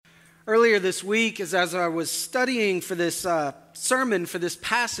Earlier this week, as I was studying for this sermon, for this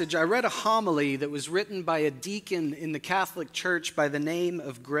passage, I read a homily that was written by a deacon in the Catholic Church by the name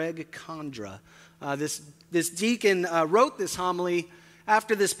of Greg Condra. This deacon wrote this homily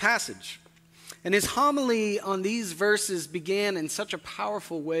after this passage. And his homily on these verses began in such a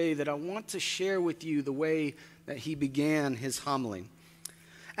powerful way that I want to share with you the way that he began his homily.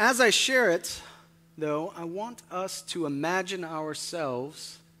 As I share it, though, I want us to imagine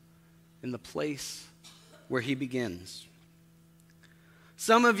ourselves in the place where he begins.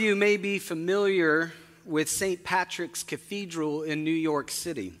 Some of you may be familiar with St. Patrick's Cathedral in New York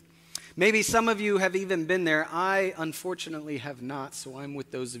City. Maybe some of you have even been there. I, unfortunately, have not, so I'm with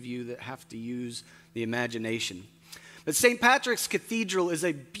those of you that have to use the imagination. But St. Patrick's Cathedral is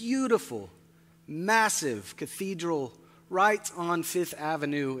a beautiful, massive cathedral right on Fifth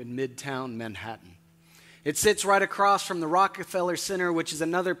Avenue in Midtown Manhattan. It sits right across from the Rockefeller Center, which is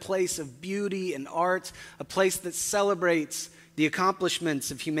another place of beauty and art, a place that celebrates the accomplishments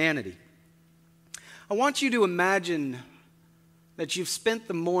of humanity. I want you to imagine that you've spent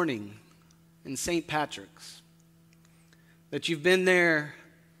the morning in St. Patrick's, that you've been there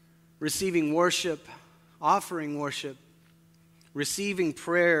receiving worship, offering worship, receiving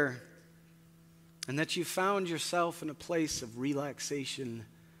prayer, and that you found yourself in a place of relaxation,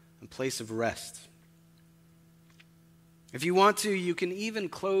 a place of rest. If you want to, you can even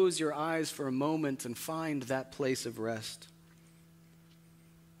close your eyes for a moment and find that place of rest.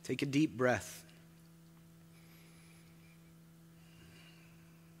 Take a deep breath.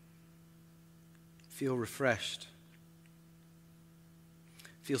 Feel refreshed.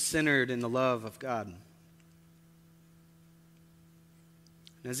 Feel centered in the love of God.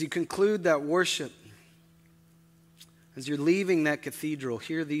 And as you conclude that worship, as you're leaving that cathedral,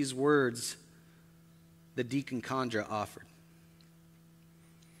 hear these words that Deacon Condra offered.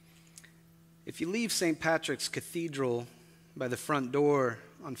 If you leave St. Patrick's Cathedral by the front door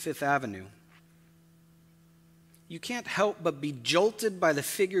on Fifth Avenue, you can't help but be jolted by the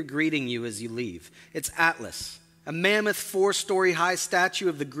figure greeting you as you leave. It's Atlas, a mammoth 4-story high statue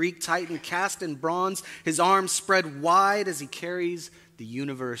of the Greek titan cast in bronze, his arms spread wide as he carries the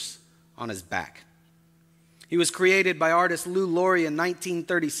universe on his back. He was created by artist Lou Laurie in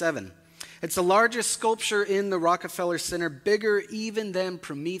 1937. It's the largest sculpture in the Rockefeller Center, bigger even than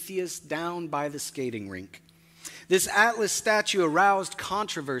Prometheus down by the skating rink. This Atlas statue aroused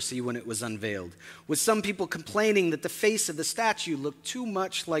controversy when it was unveiled, with some people complaining that the face of the statue looked too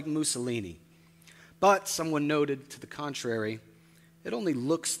much like Mussolini. But someone noted to the contrary, it only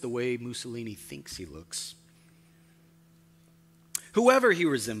looks the way Mussolini thinks he looks. Whoever he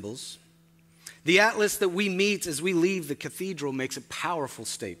resembles, the Atlas that we meet as we leave the cathedral makes a powerful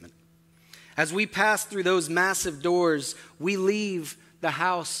statement. As we pass through those massive doors, we leave the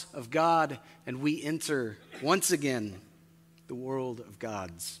house of God and we enter, once again, the world of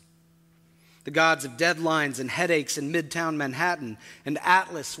gods. The gods of deadlines and headaches in Midtown Manhattan, and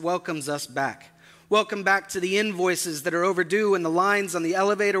Atlas welcomes us back. Welcome back to the invoices that are overdue and the lines on the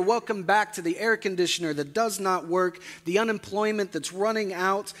elevator. Welcome back to the air conditioner that does not work, the unemployment that's running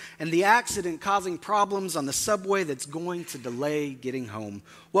out, and the accident causing problems on the subway that's going to delay getting home.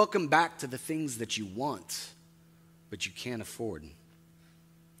 Welcome back to the things that you want, but you can't afford.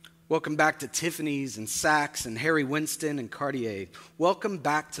 Welcome back to Tiffany's and Saks and Harry Winston and Cartier. Welcome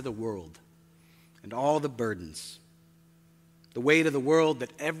back to the world and all the burdens, the weight of the world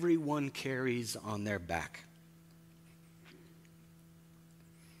that everyone carries on their back.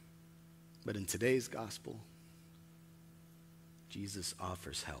 But in today's gospel, Jesus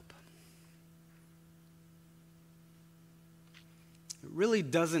offers help. It really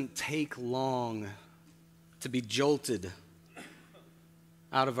doesn't take long to be jolted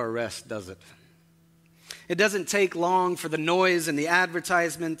out of our rest, does it? It doesn't take long for the noise and the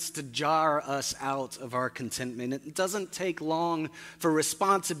advertisements to jar us out of our contentment. It doesn't take long for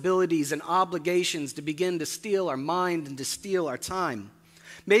responsibilities and obligations to begin to steal our mind and to steal our time.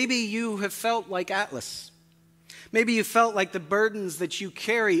 Maybe you have felt like Atlas. Maybe you felt like the burdens that you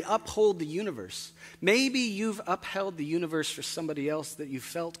carry uphold the universe. Maybe you've upheld the universe for somebody else that you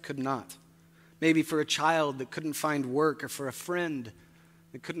felt could not. Maybe for a child that couldn't find work, or for a friend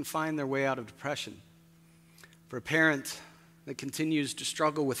that couldn't find their way out of depression. For a parent that continues to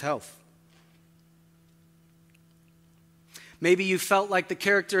struggle with health. Maybe you felt like the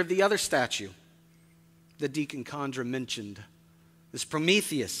character of the other statue that Deacon Condra mentioned, this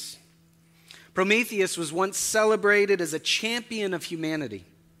Prometheus. Prometheus was once celebrated as a champion of humanity,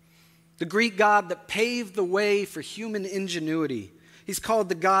 the Greek god that paved the way for human ingenuity. He's called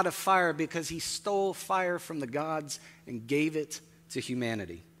the god of fire because he stole fire from the gods and gave it to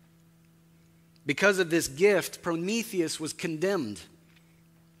humanity. Because of this gift, Prometheus was condemned.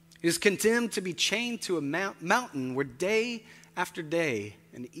 He was condemned to be chained to a mountain where day after day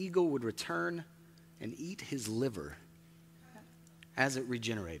an eagle would return and eat his liver as it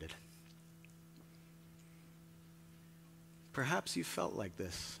regenerated. Perhaps you felt like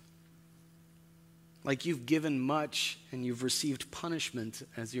this. Like you've given much and you've received punishment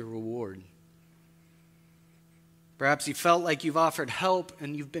as your reward. Perhaps you felt like you've offered help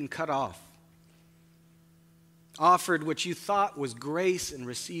and you've been cut off. Offered what you thought was grace and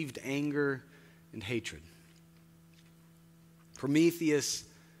received anger and hatred. Prometheus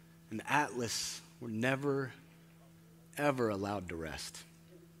and Atlas were never, ever allowed to rest.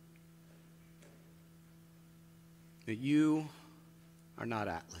 But you are not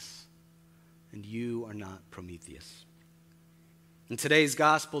Atlas, and you are not Prometheus. In today's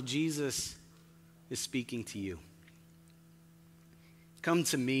gospel, Jesus is speaking to you. Come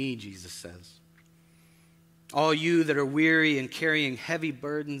to me, Jesus says. All you that are weary and carrying heavy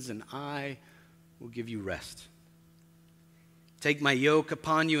burdens, and I will give you rest. Take my yoke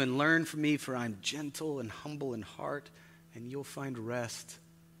upon you and learn from me, for I am gentle and humble in heart, and you'll find rest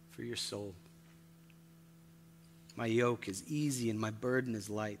for your soul. My yoke is easy and my burden is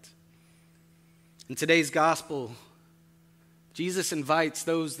light. In today's gospel, Jesus invites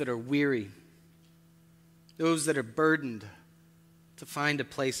those that are weary, those that are burdened, to find a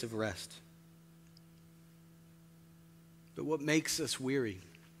place of rest. But what makes us weary?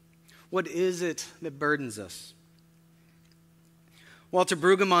 What is it that burdens us? Walter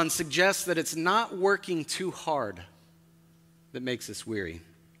Brueggemann suggests that it's not working too hard that makes us weary,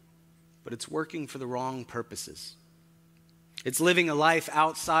 but it's working for the wrong purposes. It's living a life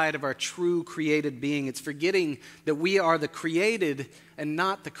outside of our true created being. It's forgetting that we are the created and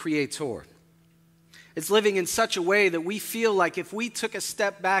not the creator. It's living in such a way that we feel like if we took a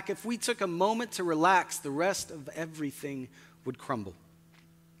step back, if we took a moment to relax, the rest of everything would crumble.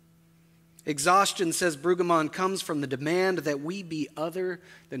 Exhaustion, says Brueggemann, comes from the demand that we be other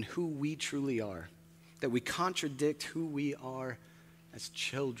than who we truly are, that we contradict who we are as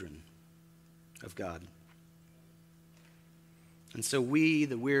children of God. And so we,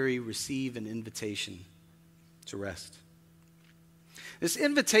 the weary, receive an invitation to rest. This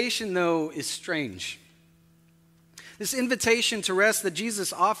invitation, though, is strange. This invitation to rest that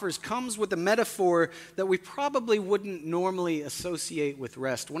Jesus offers comes with a metaphor that we probably wouldn't normally associate with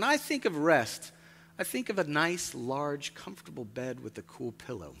rest. When I think of rest, I think of a nice, large, comfortable bed with a cool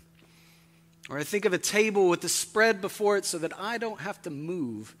pillow. Or I think of a table with a spread before it so that I don't have to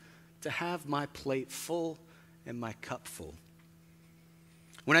move to have my plate full and my cup full.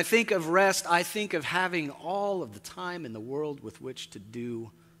 When I think of rest, I think of having all of the time in the world with which to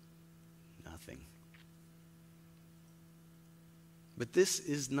do nothing. But this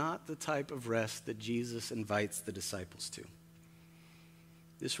is not the type of rest that Jesus invites the disciples to.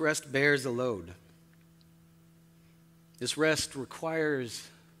 This rest bears a load. This rest requires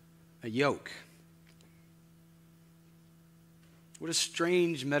a yoke. What a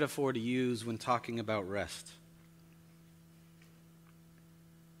strange metaphor to use when talking about rest.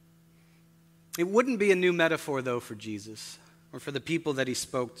 It wouldn't be a new metaphor, though, for Jesus or for the people that he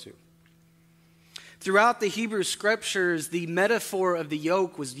spoke to. Throughout the Hebrew scriptures, the metaphor of the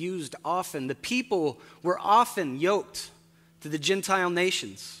yoke was used often. The people were often yoked to the Gentile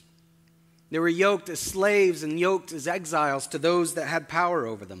nations. They were yoked as slaves and yoked as exiles to those that had power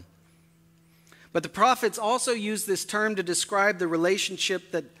over them. But the prophets also used this term to describe the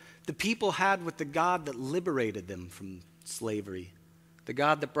relationship that the people had with the God that liberated them from slavery, the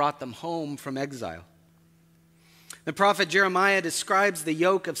God that brought them home from exile. The prophet Jeremiah describes the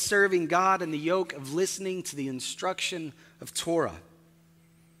yoke of serving God and the yoke of listening to the instruction of Torah.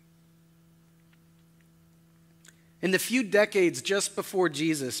 In the few decades just before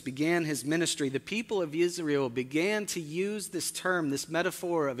Jesus began his ministry, the people of Israel began to use this term, this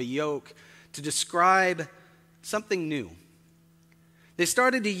metaphor of a yoke, to describe something new. They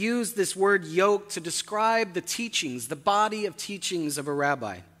started to use this word yoke to describe the teachings, the body of teachings of a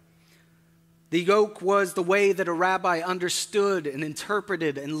rabbi. The yoke was the way that a rabbi understood and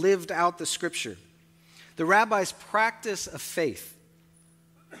interpreted and lived out the scripture. The rabbi's practice of faith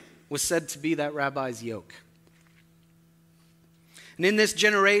was said to be that rabbi's yoke. And in this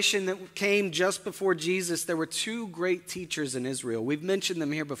generation that came just before Jesus, there were two great teachers in Israel. We've mentioned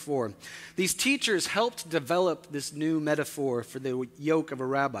them here before. These teachers helped develop this new metaphor for the yoke of a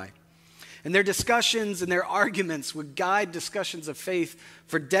rabbi. And their discussions and their arguments would guide discussions of faith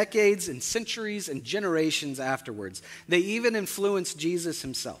for decades and centuries and generations afterwards. They even influenced Jesus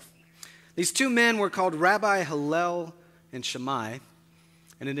himself. These two men were called Rabbi Hillel and Shammai.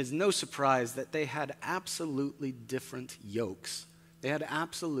 And it is no surprise that they had absolutely different yokes. They had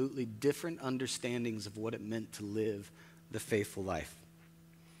absolutely different understandings of what it meant to live the faithful life.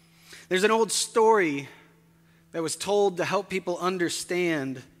 There's an old story that was told to help people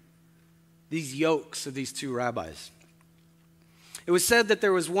understand these yokes of these two rabbis. It was said that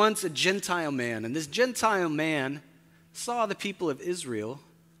there was once a Gentile man, and this Gentile man saw the people of Israel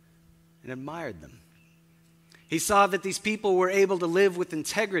and admired them. He saw that these people were able to live with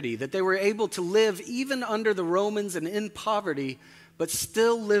integrity, that they were able to live even under the Romans and in poverty, but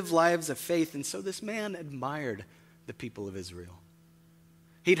still live lives of faith. And so this man admired the people of Israel.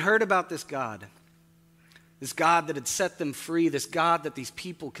 He'd heard about this God that had set them free, this God that these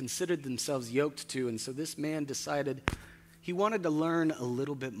people considered themselves yoked to. And so this man decided he wanted to learn a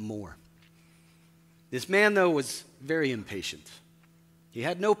little bit more. This man, though, was very impatient. He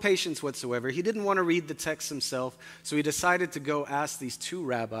had no patience whatsoever. He didn't want to read the text himself, so he decided to go ask these two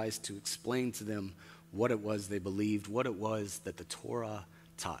rabbis to explain to them what it was they believed, what it was that the Torah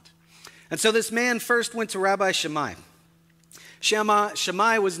taught. And so this man first went to Rabbi Shammai.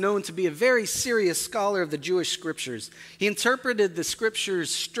 Shammai was known to be a very serious scholar of the Jewish scriptures. He interpreted the scriptures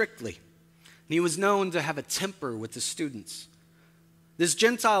strictly, and he was known to have a temper with the students. This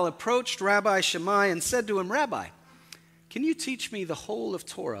Gentile approached Rabbi Shammai and said to him, "Rabbi, can you teach me the whole of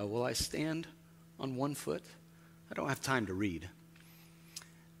Torah while I stand on one foot? I don't have time to read."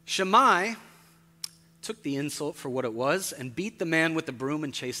 Shammai took the insult for what it was and beat the man with the broom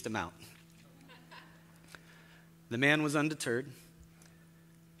and chased him out. The man was undeterred.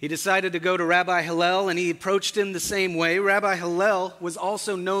 He decided to go to Rabbi Hillel, and he approached him the same way. Rabbi Hillel was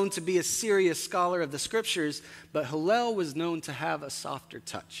also known to be a serious scholar of the scriptures, but Hillel was known to have a softer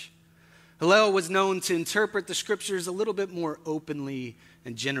touch. Hillel was known to interpret the scriptures a little bit more openly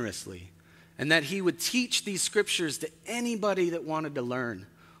and generously, and that he would teach these scriptures to anybody that wanted to learn,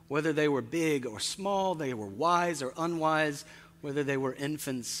 whether they were big or small, they were wise or unwise, whether they were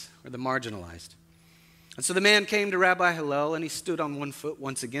infants or the marginalized. And so the man came to Rabbi Hillel, and he stood on one foot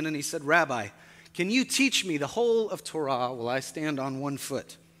once again, and he said, "Rabbi, can you teach me the whole of Torah while I stand on one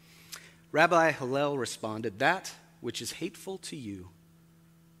foot?" Rabbi Hillel responded, "That which is hateful to you,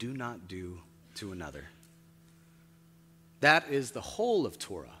 do not do to another." That is the whole of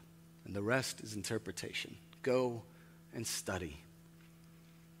Torah, and the rest is interpretation. Go and study.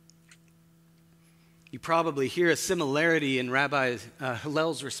 You probably hear a similarity in Rabbi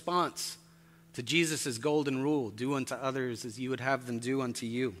Hillel's response to Jesus' golden rule: do unto others as you would have them do unto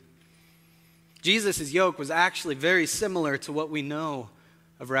you. Jesus' yoke was actually very similar to what we know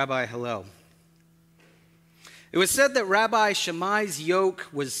of Rabbi Hillel. It was said that Rabbi Shammai's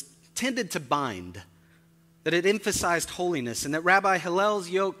yoke tended to bind, that it emphasized holiness, and that Rabbi Hillel's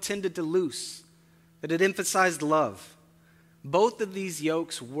yoke tended to loose, that it emphasized love. Both of these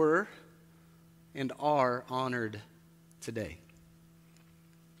yokes were and are honored today.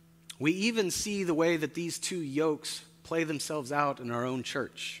 We even see the way that these two yokes play themselves out in our own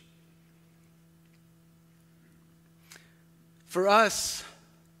church. For us,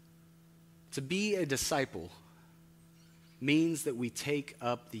 to be a disciple means that we take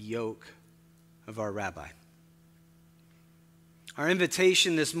up the yoke of our rabbi. Our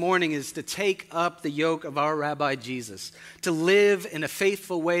invitation this morning is to take up the yoke of our Rabbi Jesus, to live in a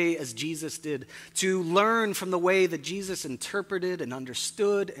faithful way as Jesus did, to learn from the way that Jesus interpreted and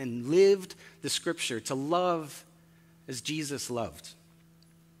understood and lived the scripture, to love as Jesus loved.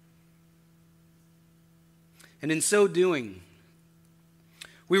 And in so doing,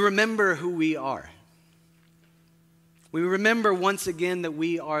 we remember who we are. We remember once again that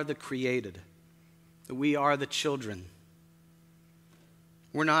we are the created, that we are the children.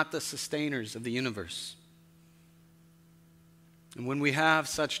 We're not the sustainers of the universe. And when we have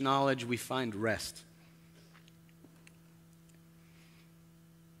such knowledge, we find rest.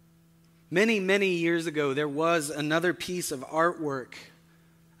 Many, many years ago, there was another piece of artwork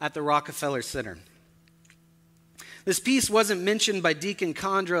at the Rockefeller Center. This piece wasn't mentioned by Deacon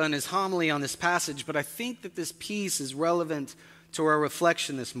Condra in his homily on this passage, but I think that this piece is relevant to our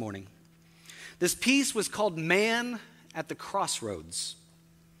reflection this morning. This piece was called "Man at the Crossroads."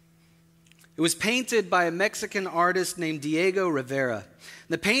 It was painted by a Mexican artist named Diego Rivera.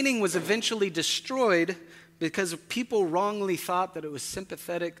 The painting was eventually destroyed because people wrongly thought that it was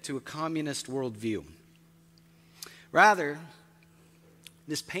sympathetic to a communist worldview. Rather,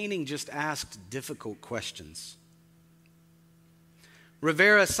 this painting just asked difficult questions.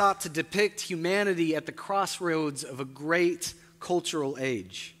 Rivera sought to depict humanity at the crossroads of a great cultural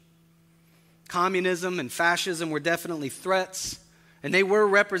age. Communism and fascism were definitely threats, and they were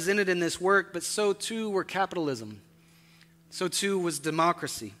represented in this work, but so too were capitalism, So too was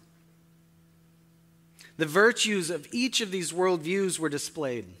democracy. The virtues of each of these worldviews were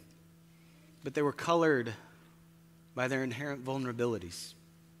displayed, but they were colored by their inherent vulnerabilities.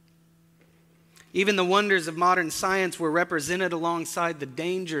 Even the wonders of modern science were represented alongside the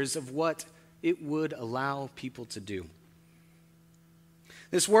dangers of what it would allow people to do.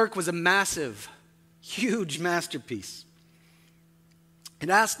 This work was a massive, huge masterpiece. It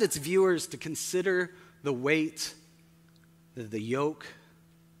asked its viewers to consider the weight that the yoke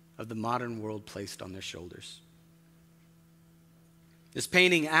of the modern world placed on their shoulders. This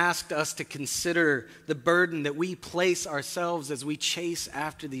painting asked us to consider the burden that we place ourselves as we chase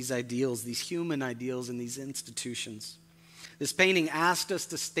after these ideals, these human ideals and these institutions. This painting asked us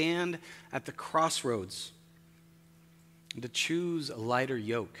to stand at the crossroads and to choose a lighter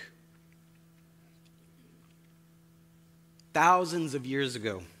yoke. Thousands of years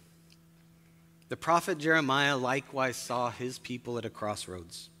ago, the prophet Jeremiah likewise saw his people at a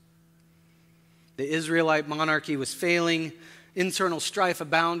crossroads. The Israelite monarchy was failing, internal strife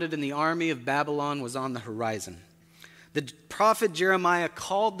abounded, and the army of Babylon was on the horizon. The prophet Jeremiah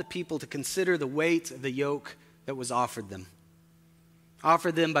called the people to consider the weight of the yoke that was offered them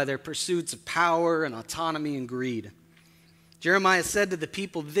by their pursuits of power and autonomy and greed. Jeremiah said to the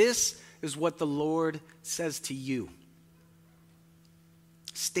people, "This is what the Lord says to you.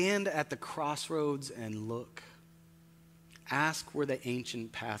 Stand at the crossroads and look. Ask where the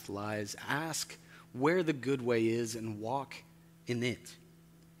ancient path lies. Ask where the good way is and walk in it.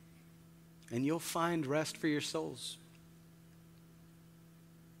 And you'll find rest for your souls."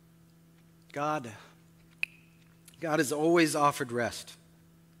 God has always offered rest.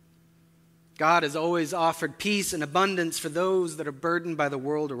 God has always offered peace and abundance for those that are burdened by the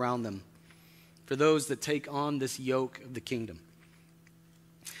world around them, for those that take on this yoke of the kingdom.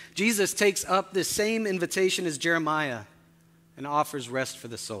 Jesus takes up this same invitation as Jeremiah and offers rest for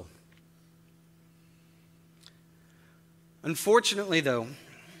the soul. Unfortunately, though,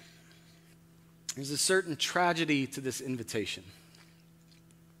 there's a certain tragedy to this invitation.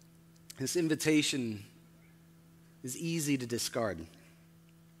 This invitation is easy to discard.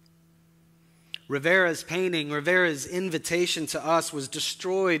 Rivera's painting, Rivera's invitation to us was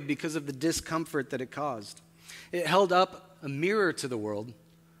destroyed because of the discomfort that it caused. It held up a mirror to the world,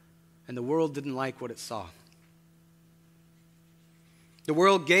 and the world didn't like what it saw. The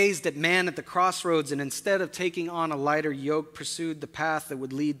world gazed at man at the crossroads, and instead of taking on a lighter yoke, pursued the path that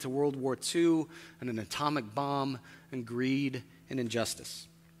would lead to World War II and an atomic bomb and greed and injustice.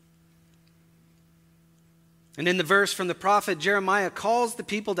 And in the verse from the prophet, Jeremiah calls the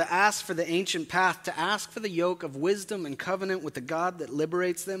people to ask for the ancient path, to ask for the yoke of wisdom and covenant with the God that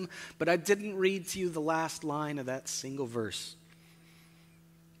liberates them. But I didn't read to you the last line of that single verse.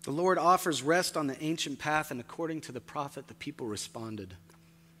 The Lord offers rest on the ancient path, and according to the prophet, the people responded,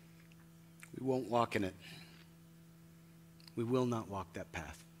 "We won't walk in it. We will not walk that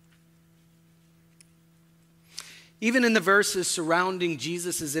path." Even in the verses surrounding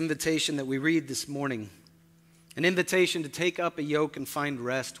Jesus' invitation that we read this morning, an invitation to take up a yoke and find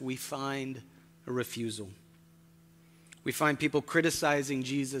rest, we find a refusal. We find people criticizing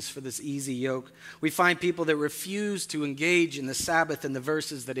Jesus for this easy yoke. We find people that refuse to engage in the Sabbath in the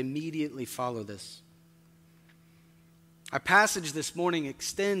verses that immediately follow this. Our passage this morning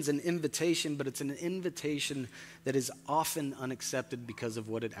extends an invitation, but it's an invitation that is often unaccepted because of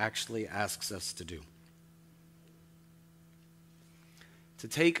what it actually asks us to do. To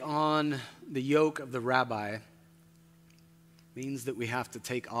take on the yoke of the rabbi means that we have to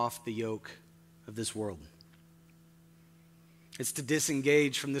take off the yoke of this world. It's to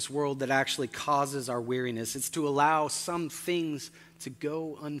disengage from this world that actually causes our weariness. It's to allow some things to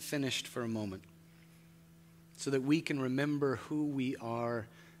go unfinished for a moment so that we can remember who we are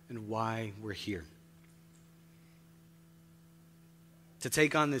and why we're here. To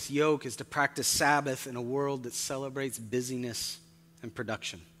take on this yoke is to practice Sabbath in a world that celebrates busyness and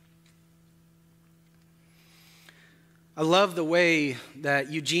production. I love the way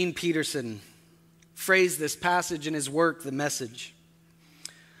that Eugene Peterson phrased this passage in his work, The Message.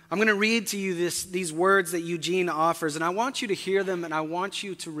 I'm going to read to you these words that Eugene offers, and I want you to hear them, and I want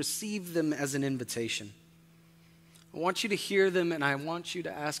you to receive them as an invitation. I want you to hear them, and I want you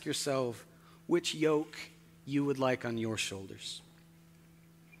to ask yourself which yoke you would like on your shoulders.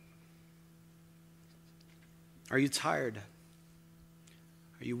 Are you tired?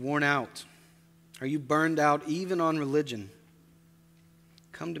 Are you worn out? Are you burned out even on religion?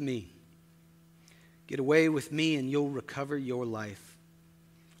 Come to me. Get away with me and you'll recover your life.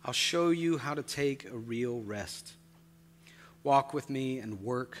 I'll show you how to take a real rest. Walk with me and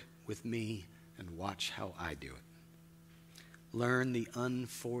work with me and watch how I do it. learn the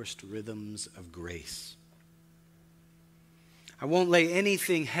unforced rhythms of grace. I won't lay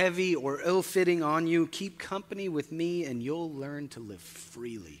anything heavy or ill-fitting on you. Keep company with me, and you'll learn to live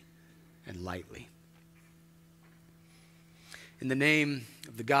freely and lightly. In the name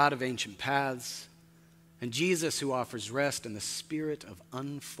of the God of ancient paths, and Jesus who offers rest in the spirit of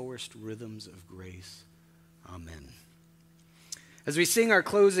unforced rhythms of grace. Amen. As we sing our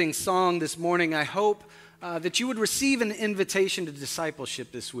closing song this morning, I hope that you would receive an invitation to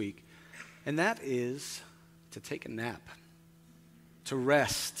discipleship this week, and that is to take a nap, to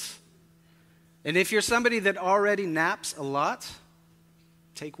rest. And if you're somebody that already naps a lot,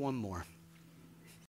 take one more.